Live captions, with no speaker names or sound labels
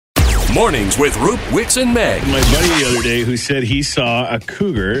Mornings with Roop, Wicks, and Meg. My buddy the other day who said he saw a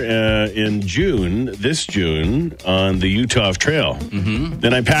cougar in this June, on the Utah Trail. Mm-hmm.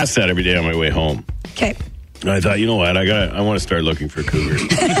 Then I passed that every day on my way home. Okay. And I thought, you know what? I want to start looking for cougars.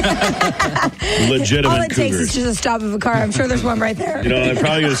 Legitimate All it cougars. takes is just a stop of a car. I'm sure there's one right there. You know, I'm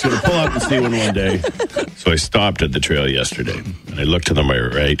probably just going to pull up and see one day. So I stopped at the trail yesterday, and I looked to my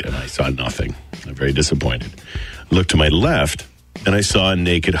right, and I saw nothing. I'm very disappointed. I looked to my left, and I saw a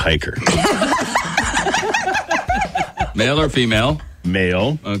naked hiker. Male or female?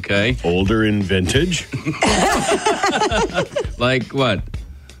 Male. Okay. Older in vintage. Like what?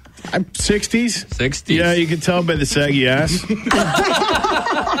 60s. 60s? Yeah, you can tell by the saggy ass.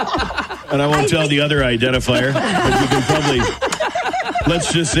 And I won't tell the other identifier, but you can probably,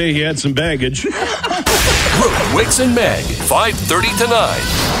 let's just say he had some baggage. Roop, Wicks, and Meg, 5:30 to 9.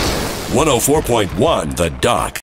 104.1 The Doc.